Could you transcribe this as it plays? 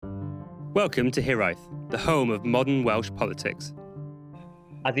Welcome to Hiraeth, the home of modern Welsh politics.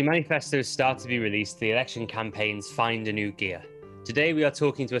 As the manifestos start to be released, the election campaigns find a new gear. Today we are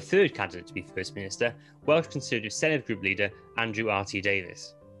talking to a third candidate to be First Minister, Welsh Conservative Senedd Group Leader, Andrew R.T.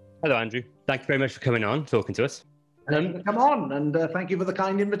 Davies. Hello, Andrew. Thank you very much for coming on, talking to us. Come on, and thank you for the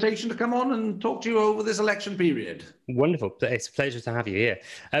kind invitation to come on and talk to you over this election period. Wonderful. It's a pleasure to have you here.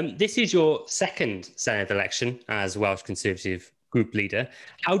 This is your second Senedd election as Welsh Conservative Group Leader.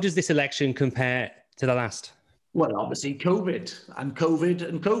 How does this election compare to the last? Well, obviously COVID.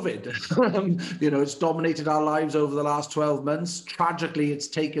 It's dominated our lives over the last 12 months. Tragically, it's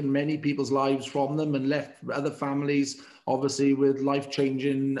taken many people's lives from them and left other families, obviously, with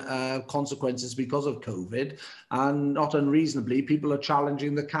life-changing consequences because of COVID. And not unreasonably, people are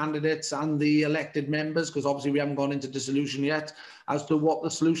challenging the candidates and the elected members, because obviously we haven't gone into dissolution yet, as to what the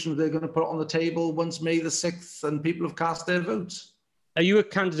solutions they're going to put on the table once May the 6th and people have cast their votes. Are you a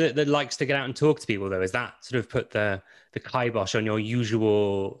candidate that likes to get out and talk to people, though? Is that sort of put the kibosh on your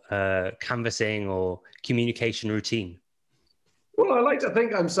usual canvassing or communication routine? Well, I like to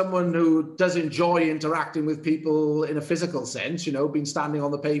think I'm someone who does enjoy interacting with people in a physical sense, being standing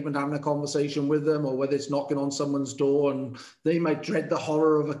on the pavement, having a conversation with them, or whether it's knocking on someone's door and they might dread the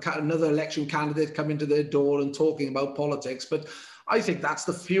horror of another election candidate coming to their door and talking about politics. But I think that's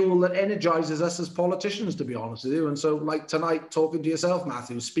the fuel that energizes us as politicians, to be honest with you. And so, like tonight, talking to yourself,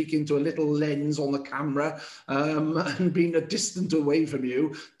 Matthew, speaking to a little lens on the camera and being a distant away from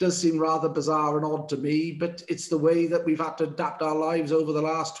you does seem rather bizarre and odd to me. But it's the way that we've had to adapt our lives over the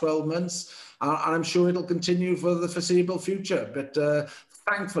last 12 months. And I'm sure it'll continue for the foreseeable future. But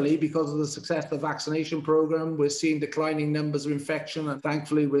thankfully, because of the success of the vaccination programme, we're seeing declining numbers of infection, and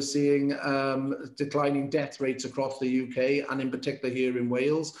thankfully we're seeing declining death rates across the UK and in particular here in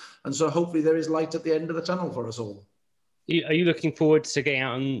Wales. And so hopefully there is light at the end of the tunnel for us all. Are you looking forward to getting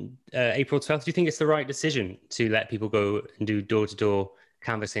out on April 12th? Do you think it's the right decision to let people go and do door-to-door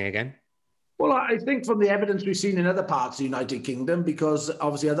canvassing again? Well, I think from the evidence we've seen in other parts of the United Kingdom, because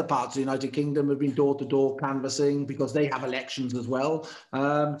obviously other parts of the United Kingdom have been door-to-door canvassing because they have elections as well,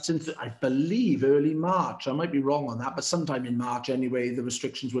 since I believe early March. I might be wrong on that, but sometime in March anyway, the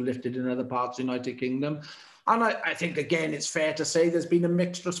restrictions were lifted in other parts of the United Kingdom. And I think, again, it's fair to say there's been a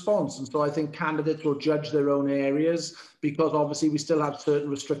mixed response. And so I think candidates will judge their own areas because obviously we still have certain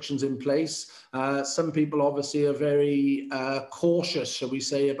restrictions in place. Some people obviously are very cautious, shall we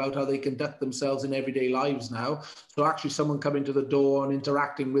say, about how they conduct themselves in everyday lives now. So actually someone coming to the door and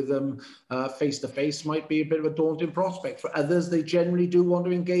interacting with them face-to-face might be a bit of a daunting prospect. For others, they generally do want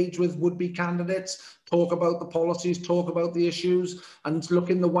to engage with would-be candidates, talk about the policies, talk about the issues, and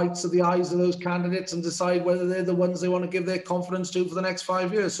look in the whites of the eyes of those candidates and decide whether they're the ones they want to give their confidence to for the next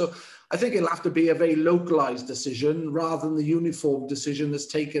 5 years. So I think it'll have to be a very localised decision rather than the uniform decision that's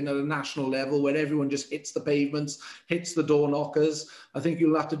taken at a national level where everyone just hits the pavements, hits the door knockers. I think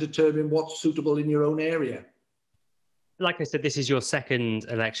you'll have to determine what's suitable in your own area. Like I said, this is your second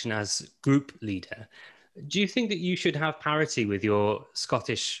election as group leader. Do you think that you should have parity with your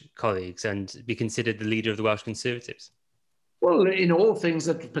Scottish colleagues and be considered the leader of the Welsh Conservatives? Well, in all things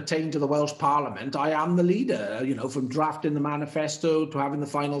that pertain to the Welsh Parliament, I am the leader, from drafting the manifesto to having the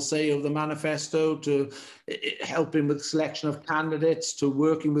final say of the manifesto to helping with selection of candidates to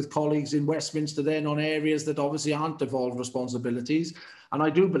working with colleagues in Westminster then on areas that obviously aren't devolved responsibilities. And I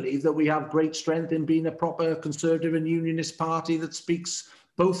do believe that we have great strength in being a proper Conservative and Unionist party that speaks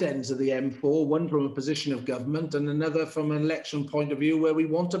both ends of the M4, one from a position of government and another from an election point of view where we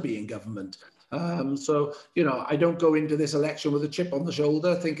want to be in government. I don't go into this election with a chip on the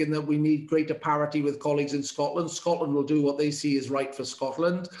shoulder thinking that we need greater parity with colleagues in Scotland. Scotland will do what they see is right for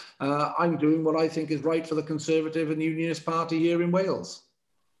Scotland. I'm doing what I think is right for the Conservative and Unionist Party here in Wales.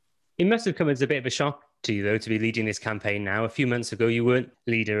 It must have come as a bit of a shock to you, though, to be leading this campaign now. A few months ago, you weren't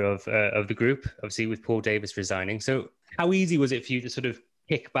leader of the group, obviously with Paul Davies resigning. So how easy was it for you to sort of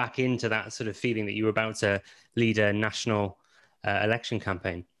kick back into that sort of feeling that you were about to lead a national election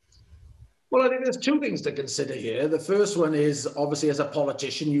campaign? Well, I think there's two things to consider here. The first one is, obviously, as a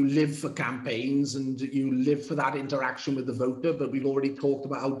politician, you live for campaigns and you live for that interaction with the voter. But we've already talked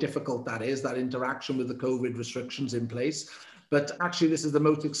about how difficult that is, that interaction with the COVID restrictions in place. But actually, this is the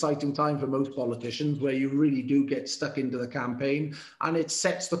most exciting time for most politicians where you really do get stuck into the campaign and it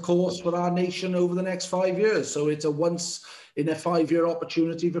sets the course for our nation over the next 5 years. So it's a once in a 5-year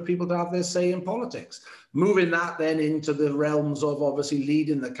opportunity for people to have their say in politics. Moving that then into the realms of obviously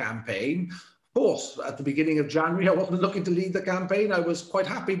leading the campaign. Of course, at the beginning of January, I wasn't looking to lead the campaign. I was quite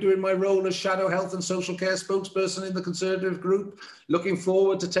happy doing my role as Shadow Health and Social Care spokesperson in the Conservative group, looking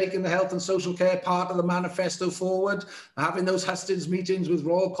forward to taking the health and social care part of the manifesto forward, having those hustings meetings with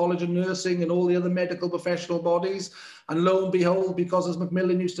Royal College of Nursing and all the other medical professional bodies. And lo and behold, because as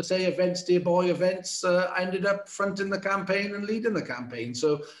Macmillan used to say, events, dear boy, events, I ended up fronting the campaign and leading the campaign.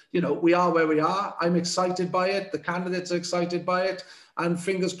 So, we are where we are. I'm excited by it. The candidates are excited by it. And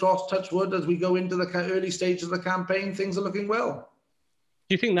fingers crossed, touch wood, as we go into the early stages of the campaign, things are looking well.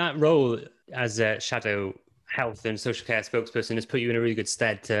 Do you think that role as a Shadow Health and Social Care spokesperson has put you in a really good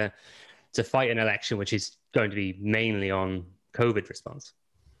stead to fight an election which is going to be mainly on COVID response?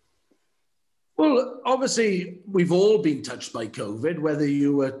 Well, obviously, we've all been touched by COVID, whether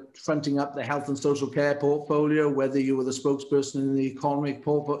you were fronting up the health and social care portfolio, whether you were the spokesperson in the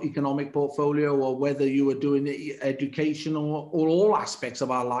economic portfolio, or whether you were doing education, or all aspects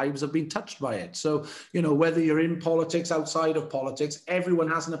of our lives have been touched by it. So, whether you're in politics, outside of politics, everyone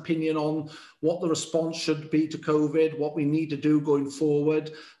has an opinion on what the response should be to COVID, what we need to do going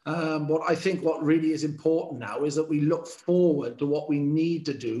forward. What really is important now is that we look forward to what we need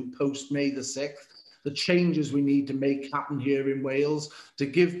to do post May the 6th, the changes we need to make happen here in Wales to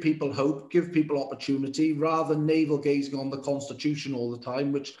give people hope, give people opportunity, rather than navel gazing on the Constitution all the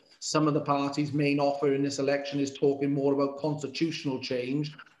time, which some of the parties' main offer in this election is talking more about constitutional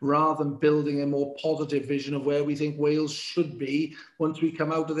change rather than building a more positive vision of where we think Wales should be once we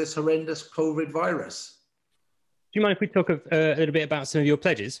come out of this horrendous COVID virus. Do you mind if we talk a little bit about some of your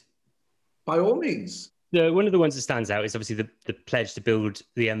pledges? By all means. One of the ones that stands out is obviously the pledge to build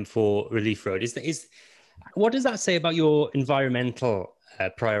the M4 relief road. What does that say about your environmental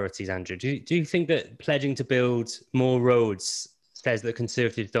priorities, Andrew? Do you think that pledging to build more roads says that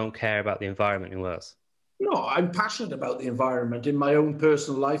Conservatives don't care about the environment in Wales? No, I'm passionate about the environment. In my own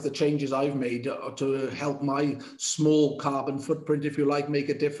personal life, the changes I've made to help my small carbon footprint, if you like, make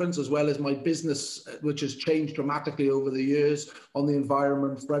a difference, as well as my business, which has changed dramatically over the years on the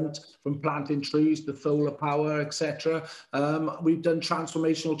environment front, from planting trees to solar power, etc. We've done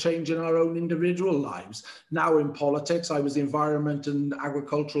transformational change in our own individual lives. Now in politics, I was the Environment and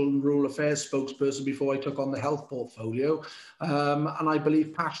Agricultural and Rural Affairs spokesperson before I took on the health portfolio. And I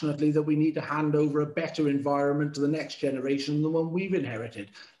believe passionately that we need to hand over a better environment to the next generation than the one we've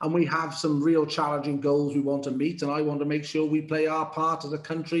inherited. And we have some real challenging goals we want to meet, and I want to make sure we play our part as a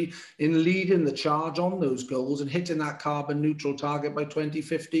country in leading the charge on those goals and hitting that carbon neutral target by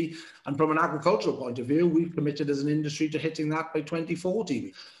 2050. And from an agricultural point of view, we've committed as an industry to hitting that by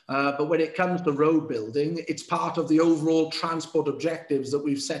 2040. But when it comes to road building, it's part of the overall transport objectives that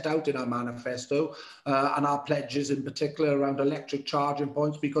we've set out in our manifesto and our pledges in particular around electric charging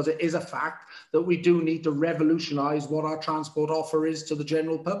points, because it is a fact that we do need to revolutionise what our transport offer is to the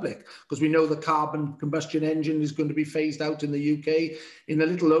general public, because we know the carbon combustion engine is going to be phased out in the UK in a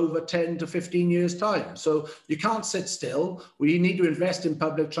little over 10 to 15 years' time. So you can't sit still. We need to invest in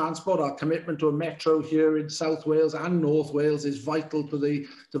public transport. Our commitment to a metro here in South Wales and North Wales is vital to the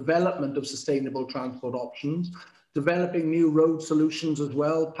development of sustainable transport options. Developing new road solutions as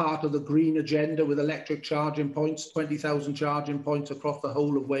well, part of the green agenda with electric charging points, 20,000 charging points across the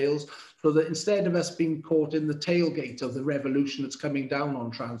whole of Wales, so that instead of us being caught in the tailgate of the revolution that's coming down on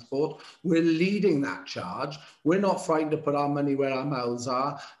transport, we're leading that charge. We're not frightened to put our money where our mouths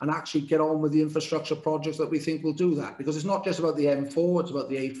are and actually get on with the infrastructure projects that we think will do that. Because it's not just about the M4, it's about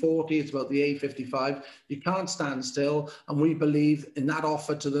the A40, it's about the A55. You can't stand still. And we believe in that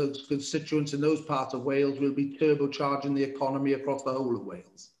offer to the constituents in those parts of Wales will be turbocharging the economy across the whole of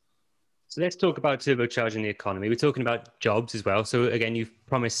Wales. So let's talk about turbocharging the economy. We're talking about jobs as well. So again, you've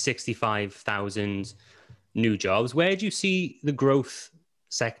promised 65,000 new jobs. Where do you see the growth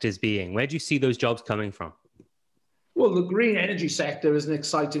sectors being? Where do you see those jobs coming from? Well, the green energy sector is an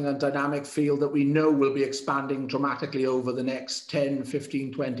exciting and dynamic field that we know will be expanding dramatically over the next 10,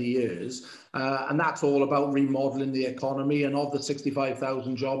 15, 20 years. And that's all about remodeling the economy. And of the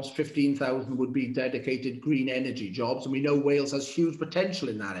 65,000 jobs, 15,000 would be dedicated green energy jobs. And we know Wales has huge potential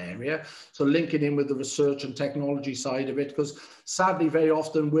in that area. So linking in with the research and technology side of it, because sadly, very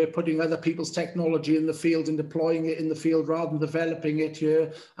often we're putting other people's technology in the field and deploying it in the field rather than developing it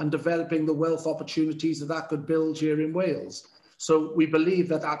here and developing the wealth opportunities that could build here in Wales. So we believe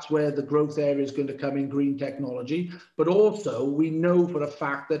that that's where the growth area is going to come in green technology. But also we know for a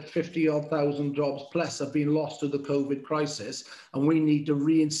fact that 50,000 jobs plus have been lost to the COVID crisis. And we need to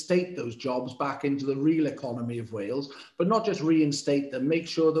reinstate those jobs back into the real economy of Wales, but not just reinstate them, make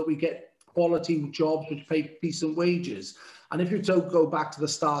sure that we get quality jobs which pay decent wages. And if you go back to the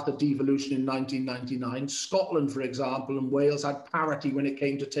start of devolution in 1999, Scotland, for example, and Wales had parity when it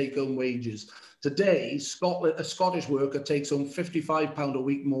came to take-home wages. Today, a Scottish worker takes home £55 a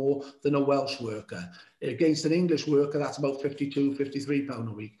week more than a Welsh worker. Against an English worker, that's about £52, £53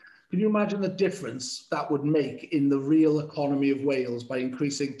 a week. Can you imagine the difference that would make in the real economy of Wales by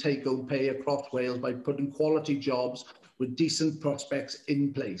increasing take-home pay across Wales, by putting quality jobs with decent prospects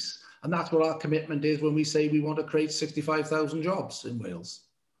in place? And that's what our commitment is when we say we want to create 65,000 jobs in Wales.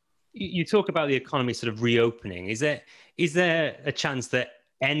 You talk about the economy sort of reopening. Is there a chance that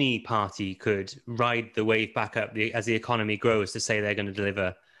any party could ride the wave back up as the economy grows to say they're going to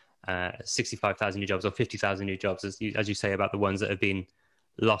deliver 65,000 new jobs or 50,000 new jobs, as you say, about the ones that have been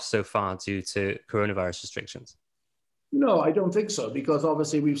lost so far due to coronavirus restrictions? No, I don't think so, because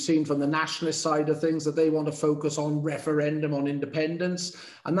obviously we've seen from the nationalist side of things that they want to focus on referendum on independence.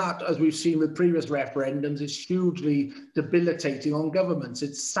 And that, as we've seen with previous referendums, is hugely debilitating on governments.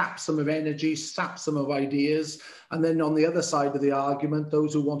 It saps them of energy, saps them of ideas. And then on the other side of the argument,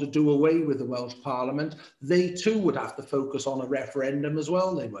 those who want to do away with the Welsh Parliament, they too would have to focus on a referendum as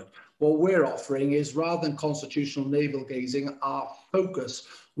well, they would. What we're offering is, rather than constitutional navel-gazing, our focus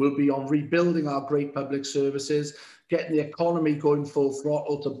will be on rebuilding our great public services, getting the economy going full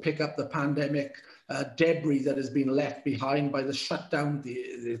throttle to pick up the pandemic debris that has been left behind by the shutdown,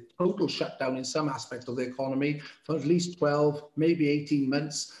 the total shutdown in some aspects of the economy for at least 12, maybe 18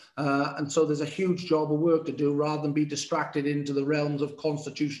 months. And so there's a huge job of work to do rather than be distracted into the realms of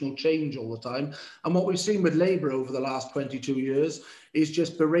constitutional change all the time. And what we've seen with Labour over the last 22 years is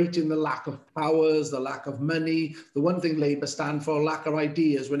just berating the lack of powers, the lack of money. The one thing Labour stand for, lack of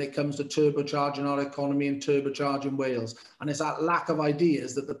ideas when it comes to turbocharging our economy and turbocharging Wales. And it's that lack of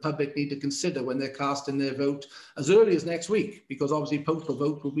ideas that the public need to consider when they're casting their vote as early as next week, because obviously postal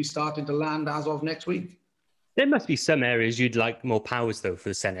vote will be starting to land as of next week. There must be some areas you'd like more powers, though, for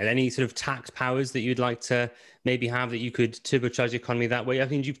the Senate. Any sort of tax powers that you'd like to maybe have that you could turbocharge the economy that way? I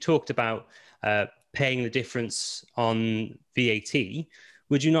think you've talked about paying the difference on VAT.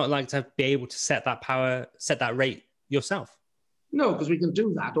 Would you not like to be able to set that rate yourself? No, because we can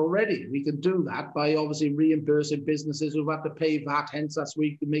do that already. We can do that by obviously reimbursing businesses who've had to pay VAT. Hence, that's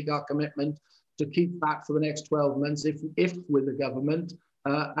we can make our commitment to keep that for the next 12 months if with the government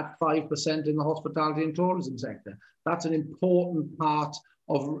at 5% in the hospitality and tourism sector. That's an important part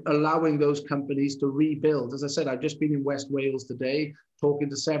of allowing those companies to rebuild. As I said, I've just been in West Wales today, talking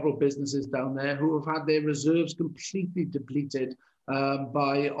to several businesses down there who have had their reserves completely depleted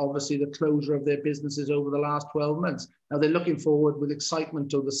by obviously the closure of their businesses over the last 12 months. Now they're looking forward with excitement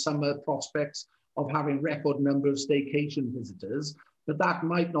to the summer prospects of having record number of staycation visitors, but that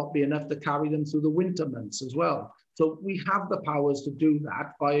might not be enough to carry them through the winter months as well. So we have the powers to do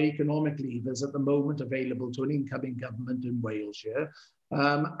that by economic levers at the moment available to an incoming government in Wales here.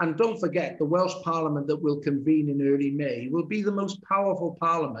 And don't forget, the Welsh Parliament that will convene in early May will be the most powerful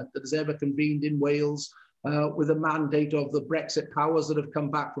parliament that has ever convened in Wales, with a mandate of the Brexit powers that have come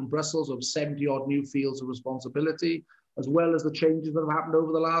back from Brussels of 70-odd new fields of responsibility, as well as the changes that have happened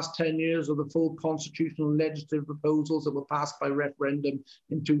over the last 10 years of the full constitutional and legislative proposals that were passed by referendum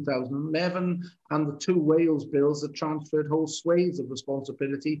in 2011, and the two Wales bills that transferred whole swathes of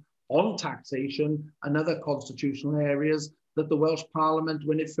responsibility on taxation and other constitutional areas that the Welsh Parliament,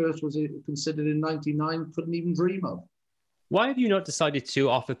 when it first was considered in 99, couldn't even dream of. Why have you not decided to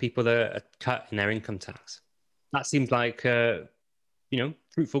offer people a cut in their income tax? That seems like,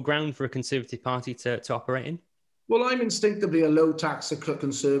 fruitful ground for a Conservative Party to operate in. Well, I'm instinctively a low tax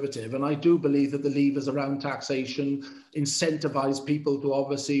Conservative, and I do believe that the levers around taxation incentivise people to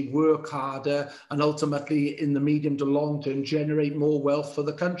obviously work harder and ultimately, in the medium to long term, generate more wealth for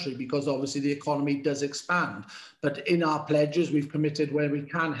the country, because obviously the economy does expand. But in our pledges, we've committed where we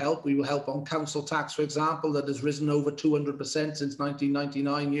can help. We will help on council tax, for example, that has risen over 200% since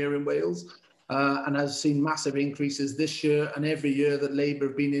 1999 here in Wales. And has seen massive increases this year and every year that Labour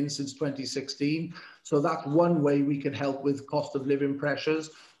have been in since 2016. So that's one way we can help with cost of living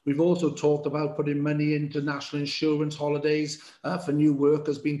pressures. We've also talked about putting money into national insurance holidays for new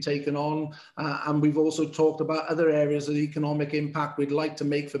workers being taken on. And we've also talked about other areas of the economic impact we'd like to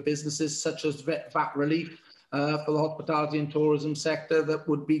make for businesses, such as VAT relief for the hospitality and tourism sector that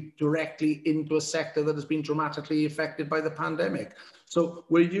would be directly into a sector that has been dramatically affected by the pandemic. So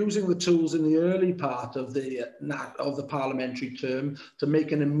we're using the tools in the early part of the parliamentary term to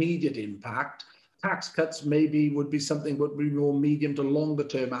make an immediate impact. Tax cuts would be something would be more medium to longer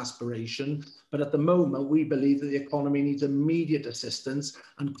term aspiration. But at the moment, we believe that the economy needs immediate assistance,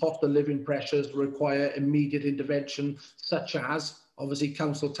 and cost of living pressures require immediate intervention, such as obviously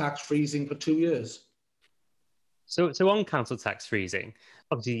council tax freezing for 2 years. So on council tax freezing,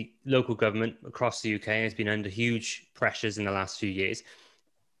 obviously local government across the UK has been under huge pressures in the last few years.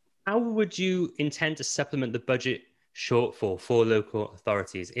 How would you intend to supplement the budget shortfall for local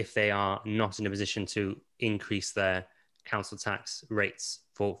authorities if they are not in a position to increase their council tax rates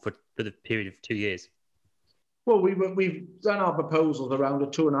for the period of 2 years? Well, we've done our proposals around a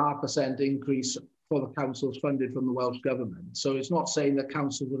 2.5% increase for the councils funded from the Welsh Government. So it's not saying that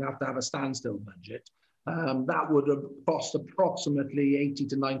councils would have to have a standstill budget. That would have cost approximately 80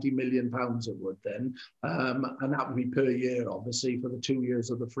 to 90 million pounds it would then. And that would be per year, obviously, for the 2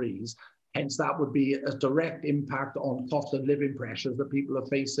 years of the freeze. Hence, that would be a direct impact on cost of living pressures that people are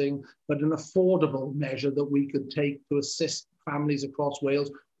facing, but an affordable measure that we could take to assist families across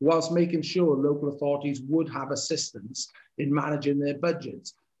Wales, whilst making sure local authorities would have assistance in managing their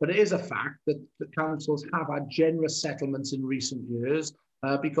budgets. But it is a fact that the councils have had generous settlements in recent years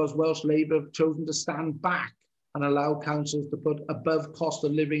because Welsh Labour have chosen to stand back and allow councils to put above cost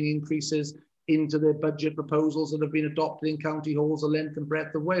of living increases into their budget proposals that have been adopted in county halls the length and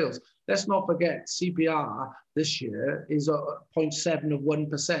breadth of Wales. Let's not forget, CPR this year is 0.7 of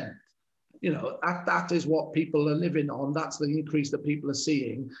 1%. You know, that is what people are living on. That's the increase that people are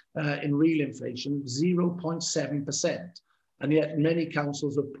seeing in real inflation, 0.7%. And yet many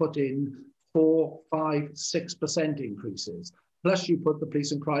councils have put in 4, 5, 6% increases. Plus you put the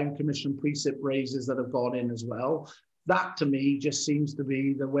Police and Crime Commission precept raises that have gone in as well. That to me just seems to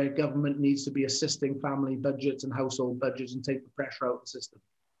be the way government needs to be assisting family budgets and household budgets and take the pressure out of the system.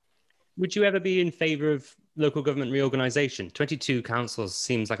 Would you ever be in favour of local government reorganisation? 22 councils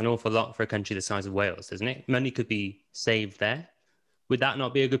seems like an awful lot for a country the size of Wales, doesn't it? Money could be saved there. Would that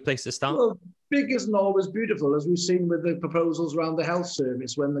not be a good place to start? Well, big isn't always beautiful, as we've seen with the proposals around the health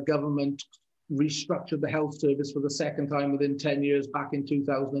service when the government restructured the health service for the second time within 10 years back in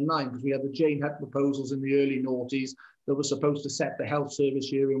 2009, because we had the Jane Hutt proposals in the early noughties that were supposed to set the health service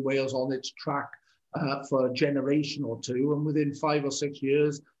here in Wales on its track for a generation or two. And within 5 or 6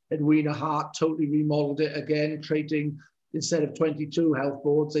 years, Edwina Hart totally remodeled it again, creating, instead of 22 health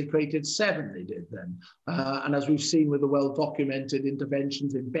boards, they created 7, they did then. And as we've seen with the well-documented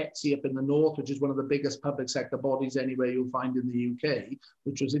interventions in Betsy up in the north, which is one of the biggest public sector bodies anywhere you'll find in the UK,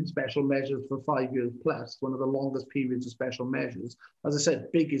 which was in special measures for 5 years plus, one of the longest periods of special measures. As I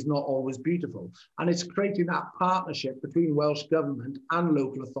said, big is not always beautiful. And it's creating that partnership between Welsh Government and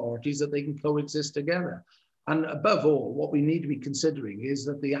local authorities that they can coexist together. And above all, what we need to be considering is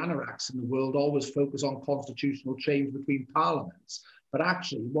that the anoraks in the world always focus on constitutional change between parliaments. But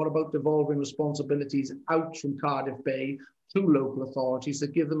actually, what about devolving responsibilities out from Cardiff Bay to local authorities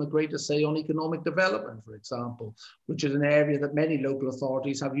that give them a greater say on economic development, for example, which is an area that many local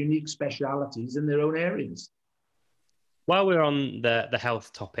authorities have unique specialities in their own areas. While we're on the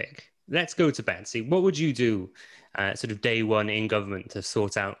health topic, let's go to Betsy. What would you do sort of day one in government to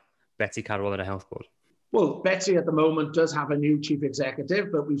sort out Betsy Cadwallader Health Board? Well, Betsy at the moment does have a new chief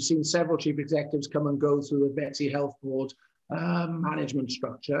executive, but we've seen several chief executives come and go through the Betsy Health Board management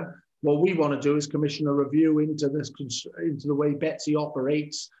structure. What we want to do is commission a review into the way Betsy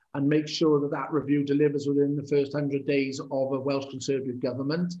operates and make sure that that review delivers within the first 100 days of a Welsh Conservative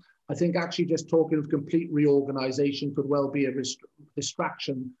government. I think actually just talking of complete reorganisation could well be a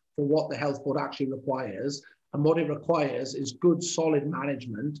distraction for what the health board actually requires. And what it requires is good, solid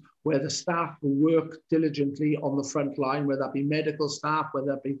management where the staff who work diligently on the front line, whether that be medical staff, whether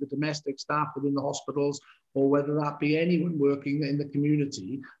that be the domestic staff within the hospitals, or whether that be anyone working in the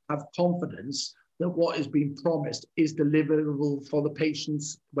community, have confidence that what is being promised is deliverable for the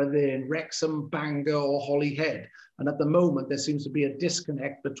patients, whether they're in Wrexham, Bangor, or Holyhead. And at the moment, there seems to be a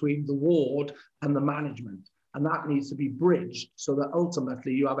disconnect between the ward and the management. And that needs to be bridged so that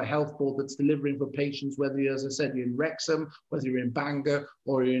ultimately you have a health board that's delivering for patients, whether you're, as I said, you're in Wrexham, whether you're in Bangor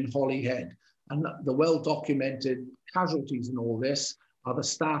or you're in Holyhead. And the well-documented casualties in all this are the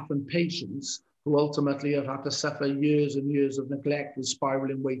staff and patients who ultimately have had to suffer years and years of neglect with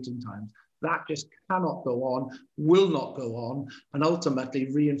spiraling waiting times. That just cannot go on, will not go on, and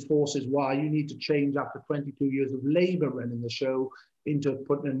ultimately reinforces why you need to change after 22 years of Labour running the show into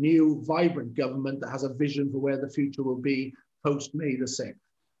putting a new, vibrant government that has a vision for where the future will be post-May the 6th.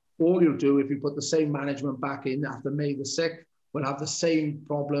 All you'll do if you put the same management back in after May the 6th will have the same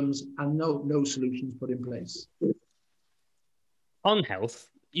problems and no solutions put in place. On health,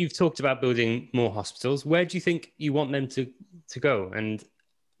 you've talked about building more hospitals. Where do you think you want them to go? And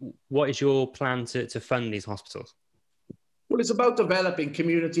what is your plan to fund these hospitals? Well, Well, it's about developing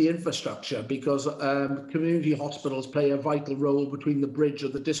community infrastructure because community hospitals play a vital role between the bridge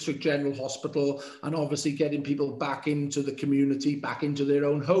of the district general hospital and obviously getting people back into the community, back into their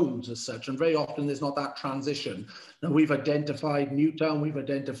own homes as such. And very often there's not that transition. Now, we've identified Newtown, we've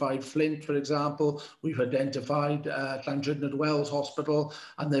identified Flint, for example, we've identified Llandrindod Wells Hospital,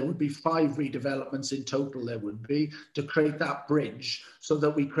 and there would be 5 redevelopments in total there would be to create that bridge so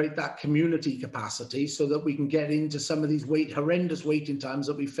that we create that community capacity so that we can get into some of these horrendous waiting times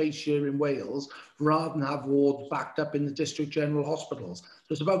that we face here in Wales rather than have wards backed up in the district general hospitals.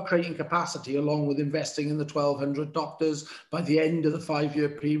 So it's about creating capacity along with investing in the 1,200 doctors. By the end of the 5-year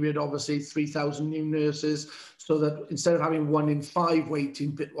period, obviously 3,000 new nurses, so that instead of having 1 in 5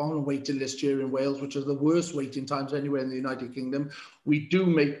 waiting on a waiting list here in Wales, which are the worst waiting times anywhere in the United Kingdom, we do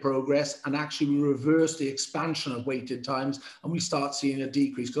make progress and actually we reverse the expansion of waiting times and we start seeing a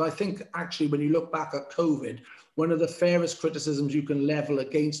decrease. Because I think actually when you look back at COVID, one of the fairest criticisms you can level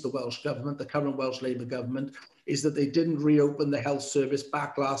against the Welsh Government, the current Welsh Labour government, is that they didn't reopen the health service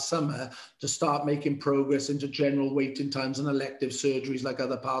back last summer to start making progress into general waiting times and elective surgeries like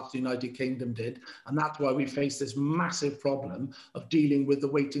other parts of the United Kingdom did. And that's why we face this massive problem of dealing with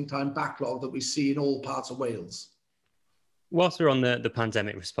the waiting time backlog that we see in all parts of Wales. Whilst we're on the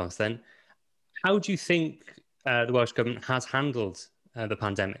pandemic response then, how do you think the Welsh Government has handled the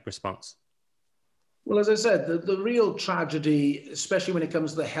pandemic response? Well, as I said, the real tragedy, especially when it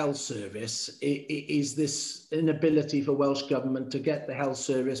comes to the health service, is this inability for Welsh Government to get the health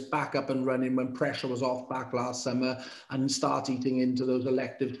service back up and running when pressure was off back last summer and start eating into those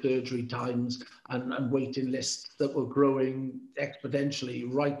elective surgery times and waiting lists that were growing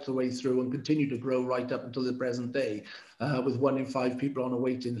exponentially right the way through and continue to grow right up until the present day, with 1 in 5 people on a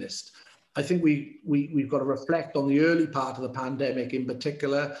waiting list. I think we've got to reflect on the early part of the pandemic in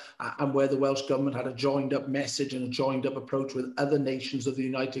particular and where the Welsh Government had a joined up message and a joined up approach with other nations of the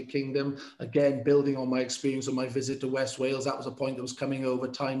United Kingdom. Again, building on my experience of my visit to West Wales, that was a point that was coming over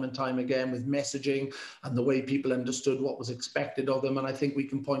time and time again with messaging and the way people understood what was expected of them. And I think we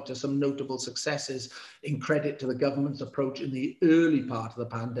can point to some notable successes in credit to the government's approach in the early part of the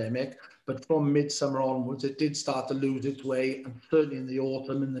pandemic. But from midsummer onwards, it did start to lose its way. And certainly in the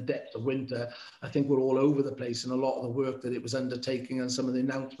autumn, in the depths of winter, I think we're all over the place in a lot of the work that it was undertaking and some of the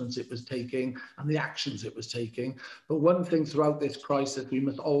announcements it was taking and the actions it was taking. But one thing throughout this crisis we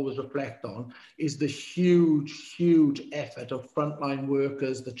must always reflect on is the huge, huge effort of frontline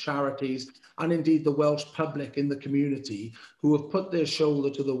workers, the charities, and indeed the Welsh public in the community who have put their shoulder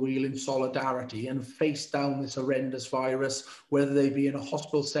to the wheel in solidarity and faced down this horrendous virus, whether they be in a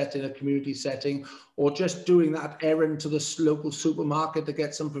hospital setting, a community setting, or just doing that errand to the local supermarket to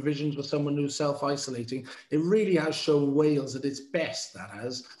get some provisions for someone who's self-isolating. It really has shown Wales at its best, that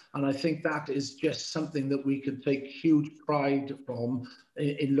has. And I think that is just something that we could take huge pride from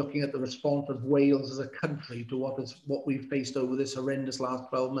in looking at the response of Wales as a country to what we've faced over this horrendous last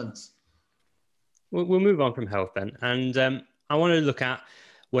 12 months. We'll move on from health then. And I want to look at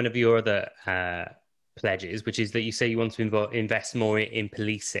one of your other pledges, which is that you say you want to invest more in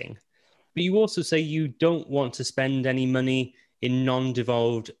policing. But you also say you don't want to spend any money in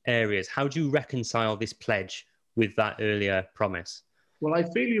non-devolved areas. How do you reconcile this pledge with that earlier promise? Well, I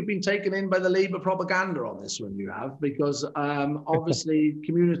feel you've been taken in by the Labour propaganda on this one, you have, because obviously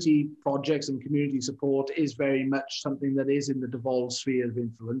community projects and community support is very much something that is in the devolved sphere of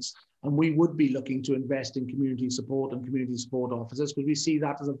influence. And we would be looking to invest in community support and community support officers because we see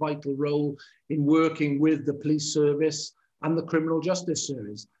that as a vital role in working with the police service and the criminal justice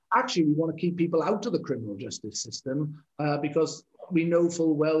service. Actually, we want to keep people out of the criminal justice system because we know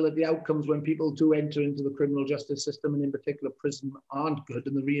full well that the outcomes when people do enter into the criminal justice system and in particular prison aren't good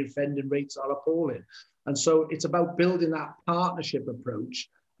and the re-offending rates are appalling. And so it's about building that partnership approach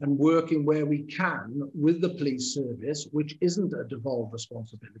and working where we can with the police service, which isn't a devolved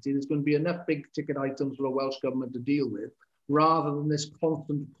responsibility. There's going to be enough big ticket items for the Welsh Government to deal with, rather than this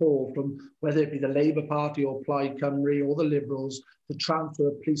constant call from whether it be the Labour Party or Plaid Cymru or the Liberals to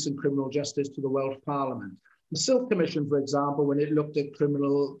transfer police and criminal justice to the Welsh Parliament. The Silk Commission, for example, when it looked at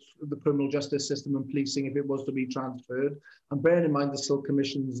the criminal justice system and policing, if it was to be transferred, and bearing in mind the Silk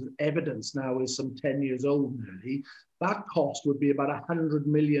Commission's evidence now is some 10 years old nearly, that cost would be about £100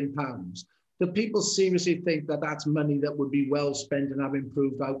 million. Do people seriously think that that's money that would be well spent and have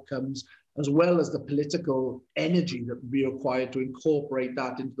improved outcomes, as well as the political energy that would be required to incorporate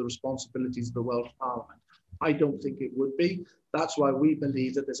that into the responsibilities of the Welsh Parliament? I don't think it would be. That's why we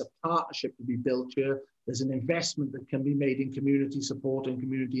believe that there's a partnership to be built here. There's an investment that can be made in community support and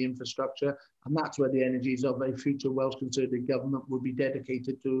community infrastructure. And that's where the energies of a future Welsh Conservative government would be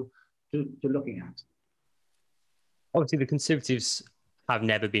dedicated to looking at. Obviously, the Conservatives have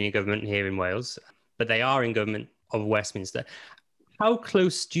never been in government here in Wales, but they are in government of Westminster. How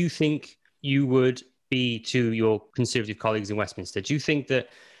close do you think you would be to your Conservative colleagues in Westminster? Do you think that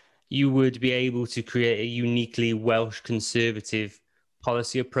you would be able to create a uniquely Welsh Conservative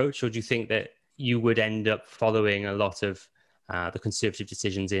policy approach, or do you think that you would end up following a lot of the Conservative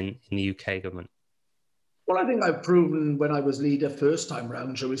decisions in the UK government? Well, I think I've proven when I was leader first time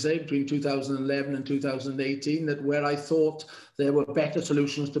round, shall we say, between 2011 and 2018, that where I thought there were better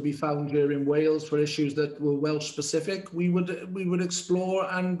solutions to be found here in Wales for issues that were Welsh specific, we would explore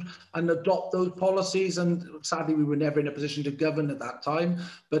and adopt those policies. And sadly, we were never in a position to govern at that time,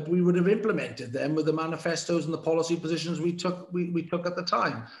 but we would have implemented them with the manifestos and the policy positions we took at the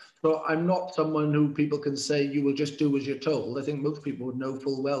time. So I'm not someone who people can say you will just do as you're told. I think most people would know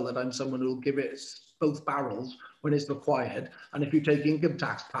full well that I'm someone who will give it both barrels when it's required. And if you take income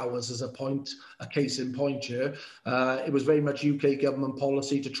tax powers as a case in point here, it was very much UK government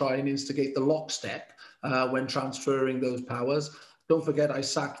policy to try and instigate the lockstep when transferring those powers. Don't forget, I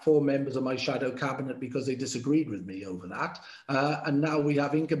sacked 4 members of my shadow cabinet because they disagreed with me over that. And now we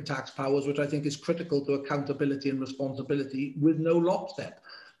have income tax powers, which I think is critical to accountability and responsibility with no lockstep.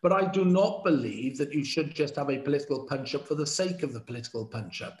 But I do not believe that you should just have a political punch-up for the sake of the political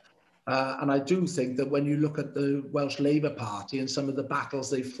punch-up. And I do think that when you look at the Welsh Labour Party and some of the battles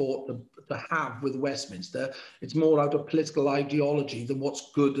they fought to have with Westminster, it's more out of political ideology than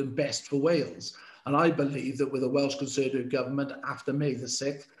what's good and best for Wales. And I believe that with a Welsh Conservative government after May the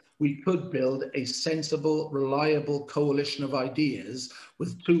 6th, we could build a sensible, reliable coalition of ideas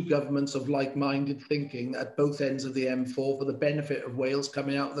with 2 governments of like-minded thinking at both ends of the M4 for the benefit of Wales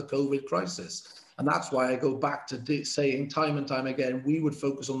coming out of the COVID crisis. And that's why I go back to saying time and time again, we would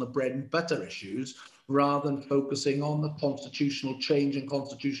focus on the bread and butter issues rather than focusing on the constitutional change and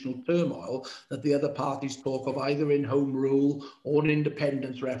constitutional turmoil that the other parties talk of, either in Home Rule or an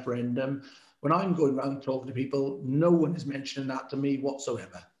independence referendum. When I'm going around talking to people, no one is mentioning that to me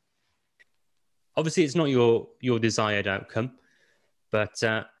whatsoever. Obviously, it's not your desired outcome, but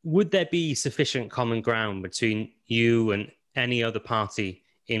would there be sufficient common ground between you and any other party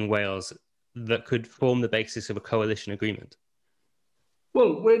in Wales that could form the basis of a coalition agreement?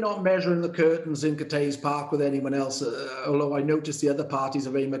 Well, we're not measuring the curtains in Cathays Park with anyone else, although I notice the other parties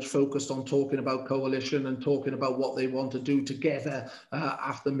are very much focused on talking about coalition and talking about what they want to do together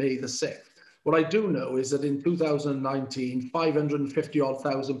after May the 6th. What I do know is that in 2019,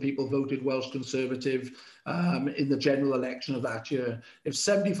 550,000 people voted Welsh Conservative in the general election of that year. If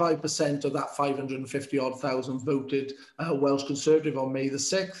 75% of that 550,000 voted Welsh Conservative on May the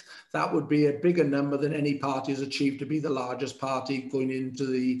 6th, that would be a bigger number than any party has achieved to be the largest party going into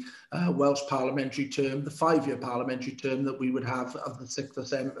the Welsh parliamentary term, the 5-year parliamentary term that we would have of the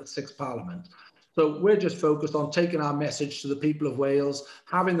 6th Parliament. So we're just focused on taking our message to the people of Wales,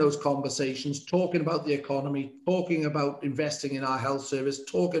 having those conversations, talking about the economy, talking about investing in our health service,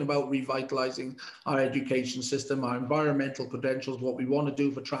 talking about revitalising our education system, our environmental credentials, what we want to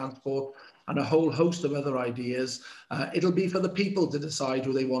do for transport, and a whole host of other ideas. It'll be for the people to decide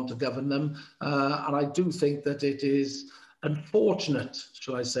who they want to govern them. And I do think that it is unfortunate,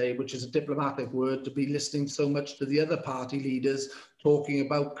 shall I say, which is a diplomatic word, to be listening so much to the other party leaders talking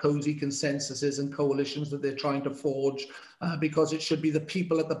about cosy consensuses and coalitions that they're trying to forge, because it should be the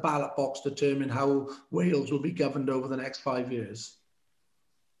people at the ballot box determine how Wales will be governed over the next 5 years.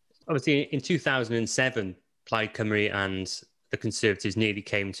 Obviously, in 2007, Plaid Cymru and the Conservatives nearly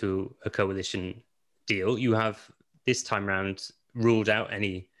came to a coalition deal. You have this time round ruled out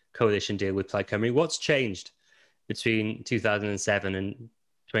any coalition deal with Plaid Cymru. What's changed between 2007 and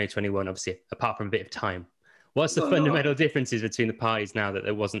 2021, obviously, apart from a bit of time? What's the fundamental differences between the parties now that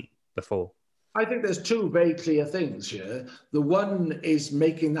there wasn't before? I think there's 2 very clear things here. The one is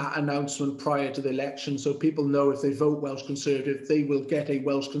making that announcement prior to the election, so people know if they vote Welsh Conservative, they will get a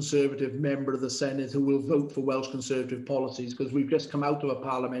Welsh Conservative member of the Senedd who will vote for Welsh Conservative policies, because we've just come out of a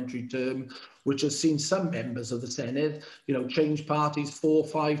parliamentary term which has seen some members of the Senedd, change parties 4 or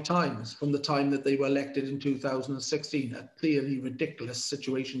 5 times from the time that they were elected in 2016. A clearly ridiculous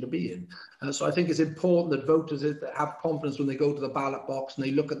situation to be in. So I think it's important that voters have confidence when they go to the ballot box and they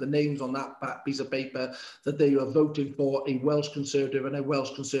look at the names on that piece of paper that they are voting for a Welsh Conservative and a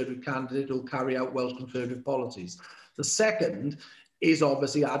Welsh Conservative candidate who will carry out Welsh Conservative policies. The second is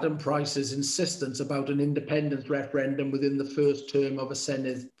obviously Adam Price's insistence about an independence referendum within the first term of a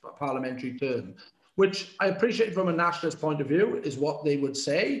Senedd parliamentary term, which I appreciate from a nationalist point of view is what they would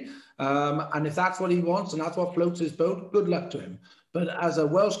say. And if that's what he wants and that's what floats his boat, good luck to him. But as a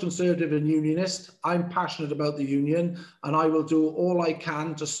Welsh Conservative and Unionist, I'm passionate about the union, and I will do all I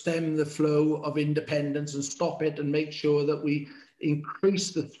can to stem the flow of independence and stop it and make sure that we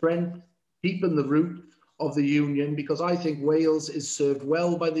increase the strength, deepen the root of the union, because I think Wales is served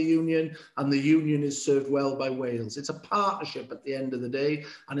well by the union and the union is served well by Wales. It's a partnership at the end of the day,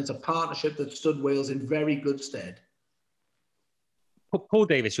 and it's a partnership that stood Wales in very good stead. Paul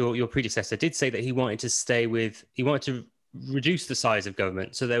Davies, your predecessor, did say that he wanted to reduce the size of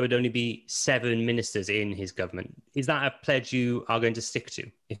government so there would only be 7 ministers in his government. Is that a pledge you are going to stick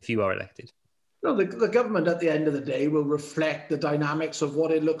to if you are elected? No, the government at the end of the day will reflect the dynamics of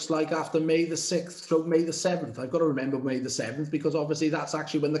what it looks like after May the 6th through May the 7th. I've got to remember May the 7th because obviously that's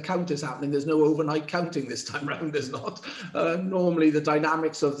actually when the count is happening. There's no overnight counting this time round, there's not. Normally the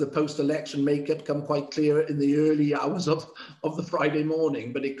dynamics of the post-election makeup come quite clear in the early hours of the Friday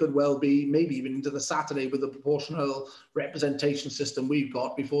morning, but it could well be maybe even into the Saturday with the proportional representation system we've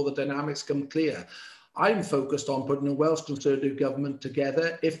got before the dynamics come clear. I'm focused on putting a Welsh Conservative government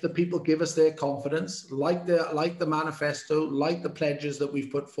together. If the people give us their confidence, like the manifesto, like the pledges that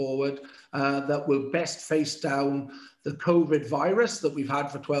we've put forward, that will best face down the COVID virus that we've had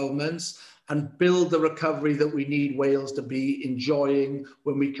for 12 months and build the recovery that we need Wales to be enjoying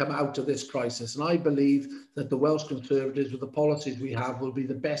when we come out of this crisis. And I believe that the Welsh Conservatives, with the policies we have, will be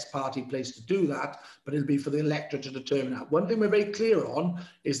the best party placed to do that, but it'll be for the electorate to determine that. One thing we're very clear on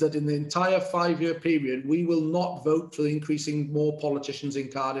is that in the entire 5-year period, we will not vote for increasing more politicians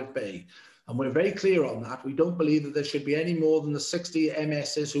in Cardiff Bay. And we're very clear on that. We don't believe that there should be any more than the 60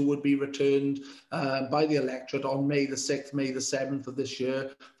 MSs who would be returned by the electorate on May the 6th, May the 7th of this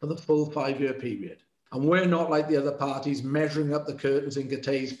year for the full 5-year period. And we're not like the other parties measuring up the curtains in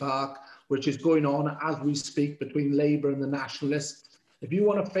Gateys Park, which is going on as we speak between Labour and the Nationalists. If you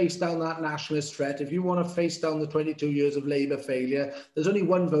want to face down that nationalist threat, if you want to face down the 22 years of Labour failure, there's only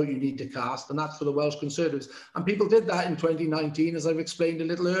one vote you need to cast, and that's for the Welsh Conservatives. And people did that in 2019, as I've explained a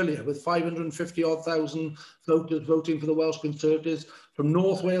little earlier, with 550,000 voters voting for the Welsh Conservatives from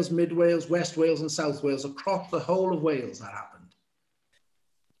North Wales, Mid Wales, West Wales and South Wales, across the whole of Wales that happened.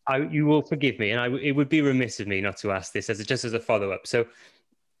 You will forgive me, and it would be remiss of me not to ask this just as a follow-up. So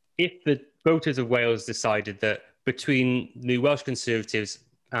if the voters of Wales decided that between the Welsh Conservatives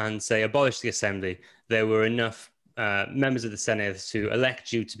and, say, abolish the Assembly, there were enough members of the Senedd to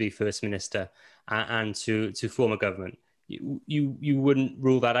elect you to be First Minister and to form a government, you wouldn't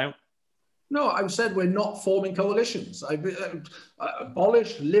rule that out? No, I've said we're not forming coalitions. I've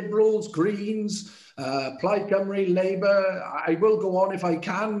abolished Liberals, Greens, Plaid Cymru, Labour. I will go on if I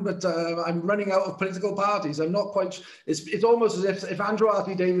can, but I'm running out of political parties. I'm not quite. It's almost as if Andrew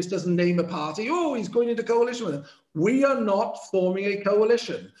Artie-Davies doesn't name a party, he's going into coalition with them. We are not forming a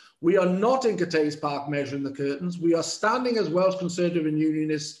coalition. We are not in Gateys Park measuring the curtains. We are standing as Welsh Conservative and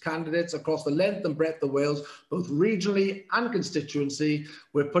Unionist candidates across the length and breadth of Wales, both regionally and constituency.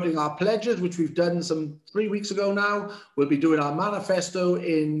 We're putting our pledges, which we've done some 3 weeks ago now. We'll be doing our manifesto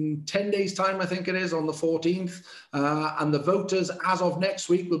in 10 days' time, I think it is, on the 14th. And the voters, as of next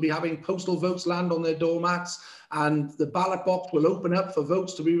week, will be having postal votes land on their doormats. And the ballot box will open up for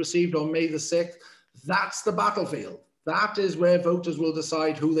votes to be received on May the 6th. That's the battlefield. That is where voters will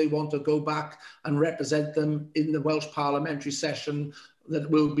decide who they want to go back and represent them in the Welsh parliamentary session that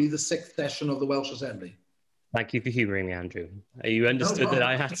will be the 6th session of the Welsh Assembly. Thank you for humouring me, Andrew. You understood that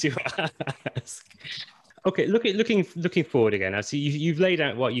I had to ask. Okay, looking forward again. I see you've laid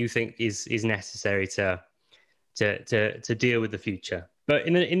out what you think is necessary to deal with the future. But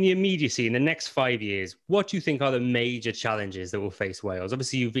in the immediacy, in the next 5 years, what do you think are the major challenges that will face Wales?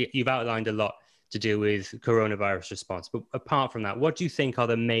 Obviously, you've outlined a lot to do with coronavirus response. But apart from that, what do you think are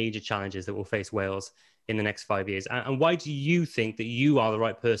the major challenges that will face Wales in the next 5 years? And why do you think that you are the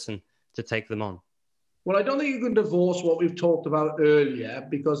right person to take them on? Well, I don't think you can divorce what we've talked about earlier,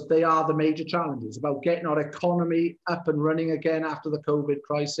 because they are the major challenges about getting our economy up and running again after the COVID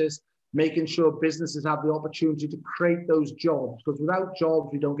crisis, making sure businesses have the opportunity to create those jobs, because without jobs,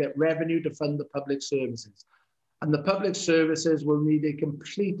 we don't get revenue to fund the public services. And the public services will need a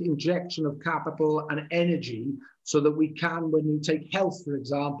complete injection of capital and energy so that we can, when you take health, for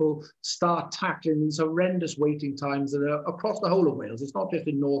example, start tackling these horrendous waiting times that are across the whole of Wales. It's not just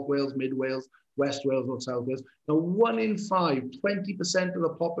in North Wales, Mid Wales, West Wales or South Wales. Now, 1 in 5, 20% of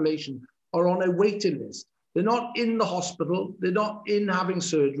the population are on a waiting list. They're not in the hospital. They're not in having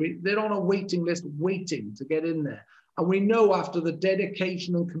surgery. They're on a waiting list waiting to get in there. And we know after the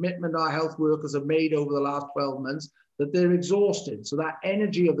dedication and commitment our health workers have made over the last 12 months that they're exhausted. So that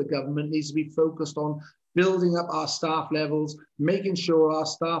energy of the government needs to be focused on building up our staff levels, making sure our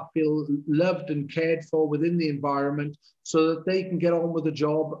staff feel loved and cared for within the environment so that they can get on with the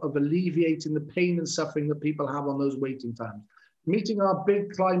job of alleviating the pain and suffering that people have on those waiting times. Meeting our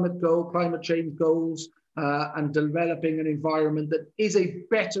big climate change goals, and developing an environment that is a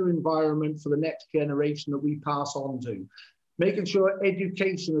better environment for the next generation that we pass on to. Making sure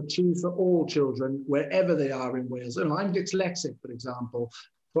education achieves for all children, wherever they are in Wales. And I'm dyslexic, for example,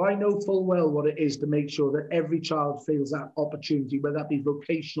 so I know full well what it is to make sure that every child feels that opportunity, whether that be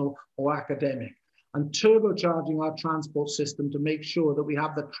vocational or academic. And turbocharging our transport system to make sure that we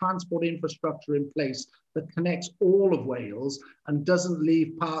have the transport infrastructure in place that connects all of Wales and doesn't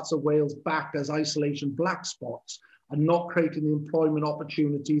leave parts of Wales back as isolation black spots, and not creating the employment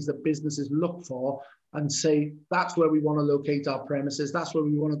opportunities that businesses look for and say, that's where we want to locate our premises, that's where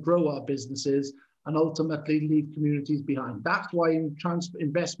we want to grow our businesses, and ultimately leave communities behind. That's why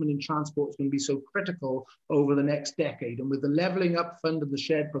investment in transport is going to be so critical over the next decade. And with the Levelling Up Fund and the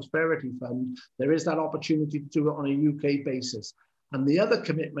Shared Prosperity Fund, there is that opportunity to do it on a UK basis. And the other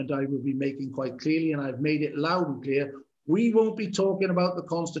commitment I will be making quite clearly, and I've made it loud and clear, we won't be talking about the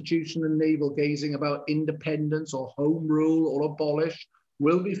Constitution and navel-gazing about independence or home rule or abolish.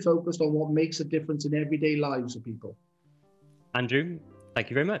 We'll be focused on what makes a difference in everyday lives of people. Andrew,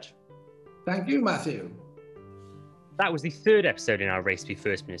 thank you very much. Thank you, Matthew. That was the third episode in our Race to be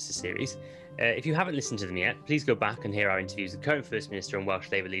First Minister series. If you haven't listened to them yet, please go back and hear our interviews with current First Minister and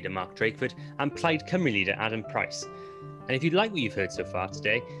Welsh Labour leader Mark Drakeford and Plaid Cymru leader Adam Price. And if you like what you've heard so far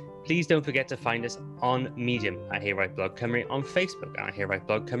today, please don't forget to find us on Medium at Here Right Blog Cymru, on Facebook at Here Right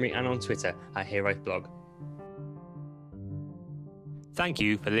Blog Cymru, and on Twitter at Here Right Blog. Thank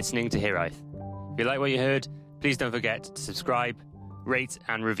you for listening to Here Right. If you like what you heard, please don't forget to subscribe, rate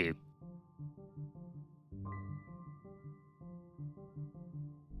and review.